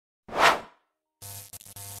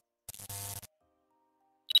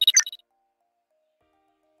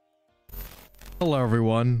Hello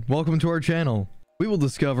everyone, welcome to our channel. We will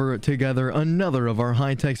discover together another of our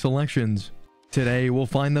high-tech selections. Today we'll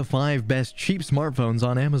find the 5 best cheap smartphones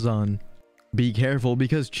on Amazon. Be careful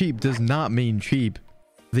because cheap does not mean cheap.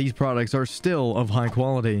 These products are still of high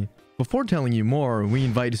quality. Before telling you more, we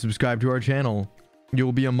invite you to subscribe to our channel. You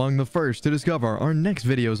will be among the first to discover our next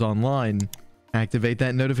videos online. Activate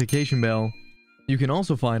that notification bell. You can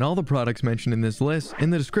also find all the products mentioned in this list in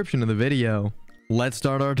the description of the video. Let's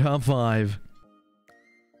start our top 5.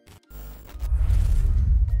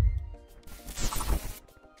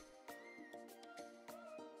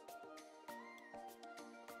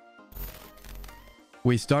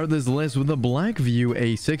 We start this list with the Blackview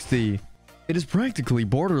A60. It is practically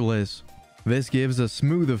borderless. This gives a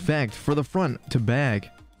smooth effect for the front to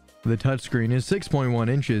back. The touchscreen is 6.1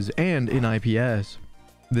 inches and in IPS.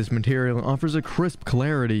 This material offers a crisp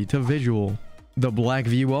clarity to visual. The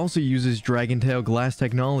Blackview also uses Dragontail glass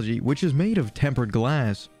technology, which is made of tempered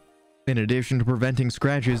glass. In addition to preventing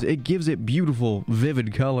scratches, it gives it beautiful,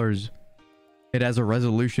 vivid colors. It has a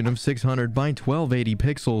resolution of 600 by 1280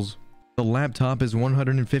 pixels. The laptop is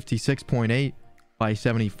 156.8 by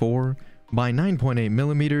 74 by 9.8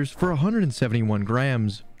 millimeters for 171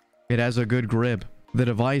 grams. It has a good grip. The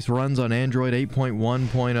device runs on Android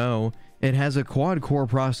 8.1.0. It has a quad-core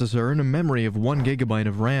processor and a memory of 1 GB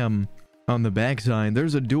of RAM. On the backside,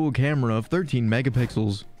 there's a dual camera of 13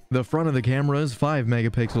 megapixels. The front of the camera is 5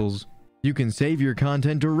 megapixels. You can save your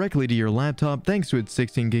content directly to your laptop thanks to its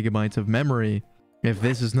 16 GB of memory. If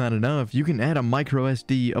this is not enough, you can add a micro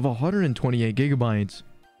SD of 128 GB.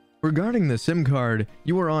 Regarding the SIM card,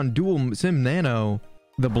 you are on dual SIM Nano.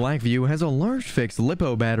 The Blackview has a large fixed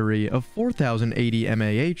LiPo battery of 4080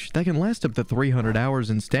 mAh that can last up to 300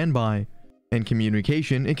 hours in standby. In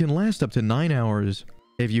communication, it can last up to 9 hours.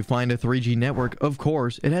 If you find a 3G network, of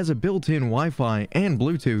course, it has a built-in Wi-Fi and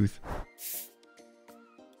Bluetooth.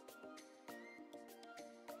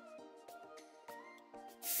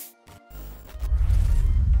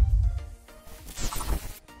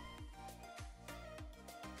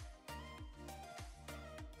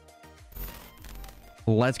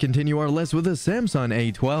 Let's continue our list with the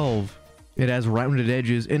Samsung A12. It has rounded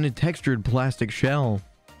edges and a textured plastic shell.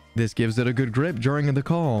 This gives it a good grip during the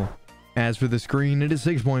call. As for the screen, it is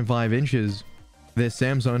 6.5 inches. This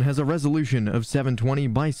Samsung has a resolution of 720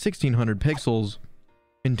 by 1600 pixels.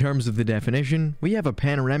 In terms of the definition, we have a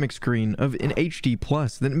panoramic screen of an HD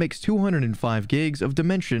Plus that makes 205 gigs of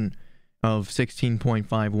dimension of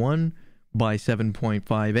 16.51 by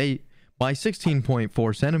 7.58 by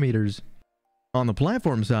 16.4 centimeters. On the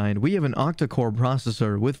platform side, we have an octa-core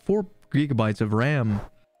processor with 4 GB of RAM.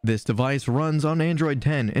 This device runs on Android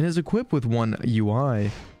 10 and is equipped with One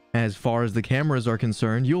UI. As far as the cameras are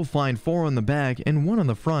concerned, you'll find 4 on the back and 1 on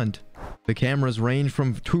the front. The cameras range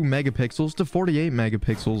from 2 megapixels to 48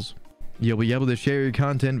 megapixels. You'll be able to share your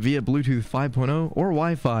content via Bluetooth 5.0 or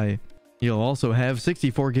Wi-Fi. You'll also have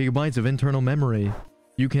 64 GB of internal memory.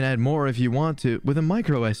 You can add more if you want to with a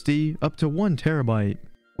micro SD up to 1 terabyte.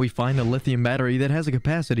 We find a lithium battery that has a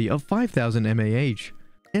capacity of 5000 mAh.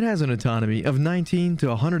 It has an autonomy of 19 to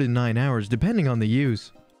 109 hours depending on the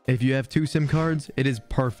use. If you have 2 SIM cards, it is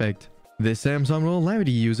perfect. This Samsung will allow you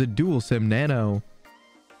to use a dual SIM Nano.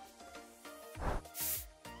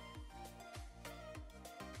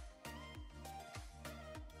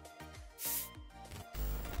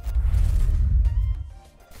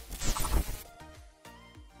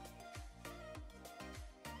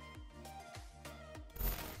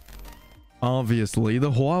 Obviously, the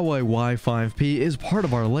Huawei Y5P is part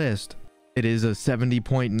of our list. It is a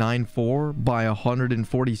 70.94 by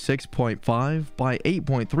 146.5 by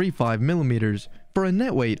 8.35 millimeters for a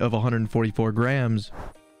net weight of 144 grams.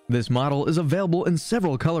 This model is available in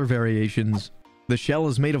several color variations. The shell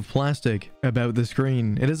is made of plastic. About the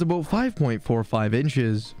screen, it is about 5.45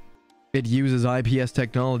 inches. It uses IPS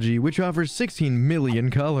technology, which offers 16 million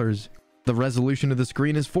colors. The resolution of the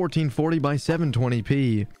screen is 1440 by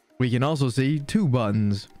 720p. We can also see 2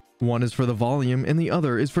 buttons. One is for the volume and the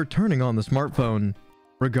other is for turning on the smartphone.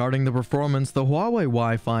 Regarding the performance, the Huawei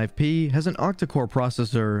Y5P has an octa-core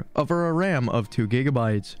processor over a RAM of 2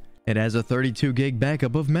 GB. It has a 32 gig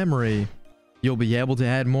backup of memory. You'll be able to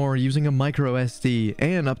add more using a micro SD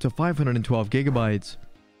and up to 512 GB.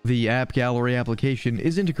 The App Gallery application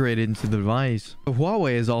is integrated into the device. The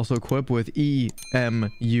Huawei is also equipped with EMUI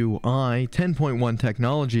 10.1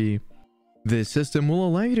 technology. This system will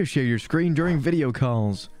allow you to share your screen during video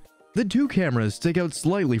calls. The 2 cameras stick out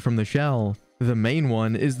slightly from the shell. The main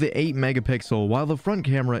one is the 8 megapixel while the front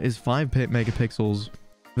camera is 5 megapixels.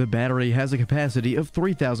 The battery has a capacity of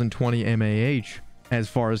 3020 mAh. As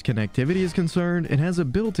far as connectivity is concerned, it has a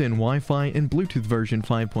built-in Wi-Fi and Bluetooth version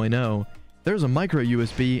 5.0. There's a micro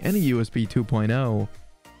USB and a USB 2.0.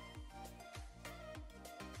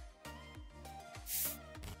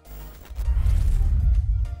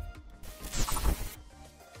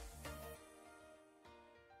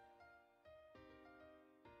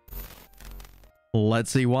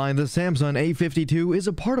 Let's see why the Samsung A52 is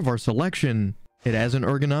a part of our selection. It has an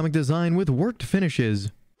ergonomic design with worked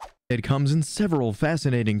finishes. It comes in several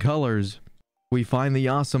fascinating colors. We find the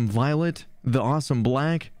awesome violet, the awesome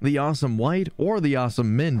black, the awesome white, or the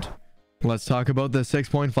awesome mint. Let's talk about the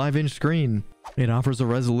 6.5-inch screen. It offers a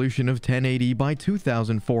resolution of 1080 by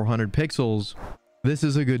 2400 pixels. This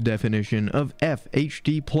is a good definition of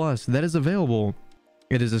FHD+ that is available.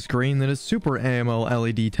 It is a screen that is Super AMOLED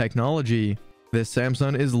LED technology. This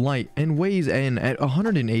Samsung is light and weighs in at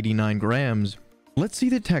 189 grams. Let's see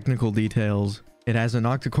the technical details. It has an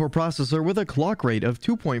octa-core processor with a clock rate of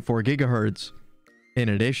 2.4 GHz. In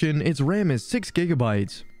addition, its RAM is 6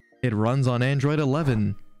 GB. It runs on Android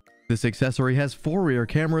 11. This accessory has 4 rear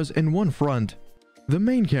cameras and 1 front. The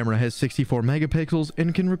main camera has 64 megapixels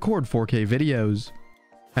and can record 4K videos.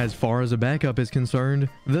 As far as a backup is concerned,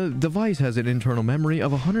 the device has an internal memory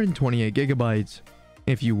of 128 GB.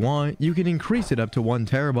 If you want, you can increase it up to 1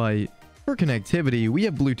 TB. For connectivity, we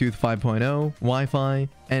have Bluetooth 5.0, Wi-Fi,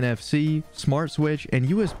 NFC, Smart Switch, and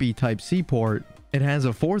USB Type-C port. It has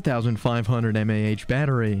a 4500 mAh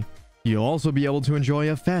battery. You'll also be able to enjoy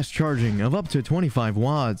a fast charging of up to 25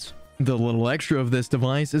 watts. The little extra of this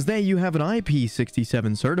device is that you have an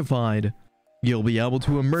IP67 certified. You'll be able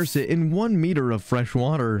to immerse it in 1 meter of fresh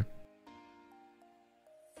water.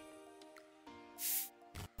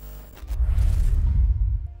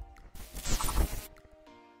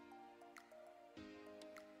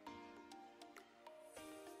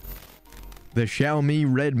 The Xiaomi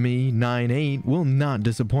Redmi 9A will not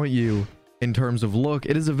disappoint you. In terms of look,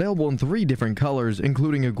 it is available in 3 different colors,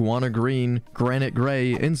 including iguana green, granite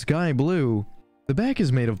gray, and sky blue. The back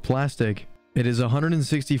is made of plastic. It is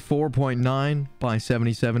 164.9 by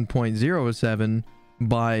 77.07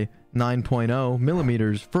 by 9.0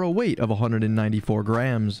 millimeters for a weight of 194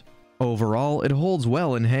 grams. Overall, it holds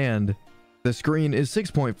well in hand. The screen is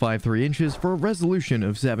 6.53 inches for a resolution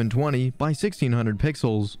of 720 by 1600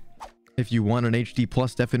 pixels. If you want an HD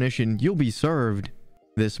Plus definition, you'll be served.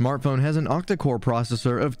 This smartphone has an octa-core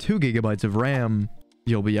processor of 2 GB of RAM.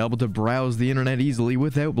 You'll be able to browse the internet easily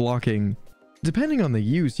without blocking. Depending on the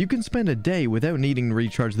use, you can spend a day without needing to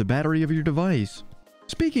recharge the battery of your device.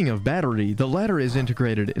 Speaking of battery, the latter is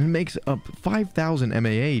integrated and makes up 5000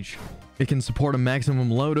 mAh. It can support a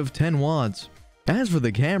maximum load of 10 watts. As for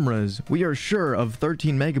the cameras, we are sure of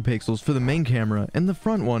 13 megapixels for the main camera, and the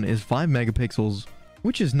front one is 5 megapixels,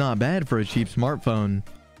 which is not bad for a cheap smartphone.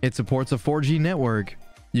 It supports a 4G network.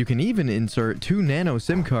 You can even insert 2 nano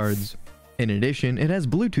SIM cards. In addition, it has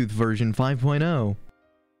Bluetooth version 5.0.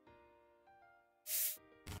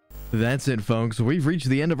 That's it, folks. We've reached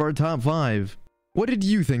the end of our top 5. What did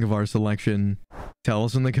you think of our selection? Tell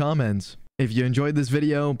us in the comments. If you enjoyed this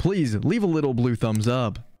video, please leave a little blue thumbs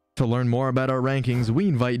up. To learn more about our rankings, we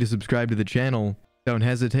invite you to subscribe to the channel. Don't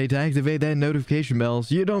hesitate to activate that notification bell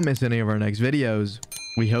so you don't miss any of our next videos.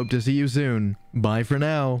 We hope to see you soon. Bye for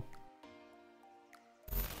now.